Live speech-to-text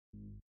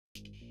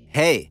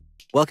Hey,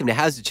 welcome to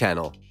HOWZA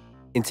channel.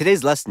 In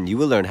today's lesson, you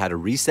will learn how to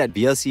reset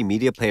VLC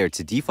media player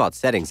to default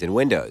settings in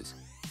Windows.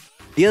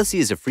 VLC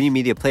is a free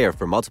media player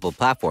for multiple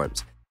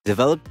platforms,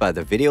 developed by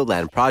the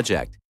VideoLAN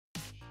project.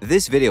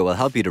 This video will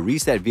help you to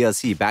reset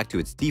VLC back to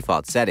its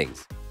default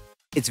settings.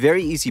 It's a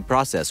very easy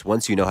process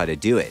once you know how to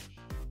do it.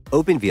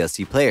 Open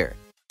VLC Player.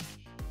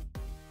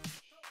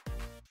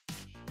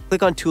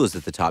 Click on Tools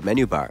at the top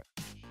menu bar.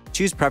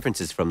 Choose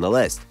Preferences from the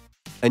list.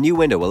 A new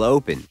window will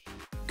open.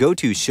 Go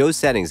to Show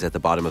Settings at the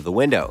bottom of the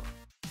window.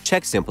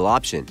 Check Simple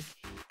option.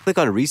 Click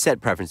on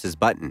Reset Preferences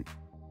button.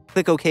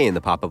 Click OK in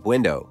the pop-up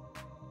window.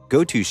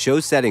 Go to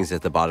Show Settings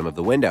at the bottom of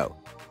the window.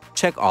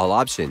 Check All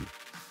option.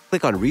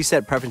 Click on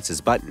Reset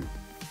Preferences button.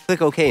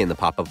 Click OK in the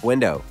pop-up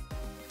window.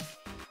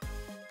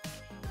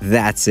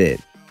 That's it.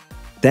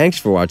 Thanks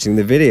for watching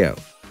the video.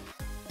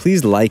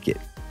 Please like it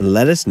and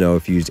let us know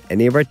if you used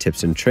any of our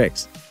tips and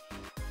tricks.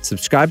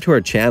 Subscribe to our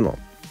channel.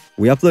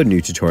 We upload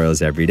new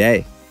tutorials every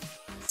day.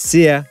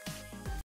 See ya!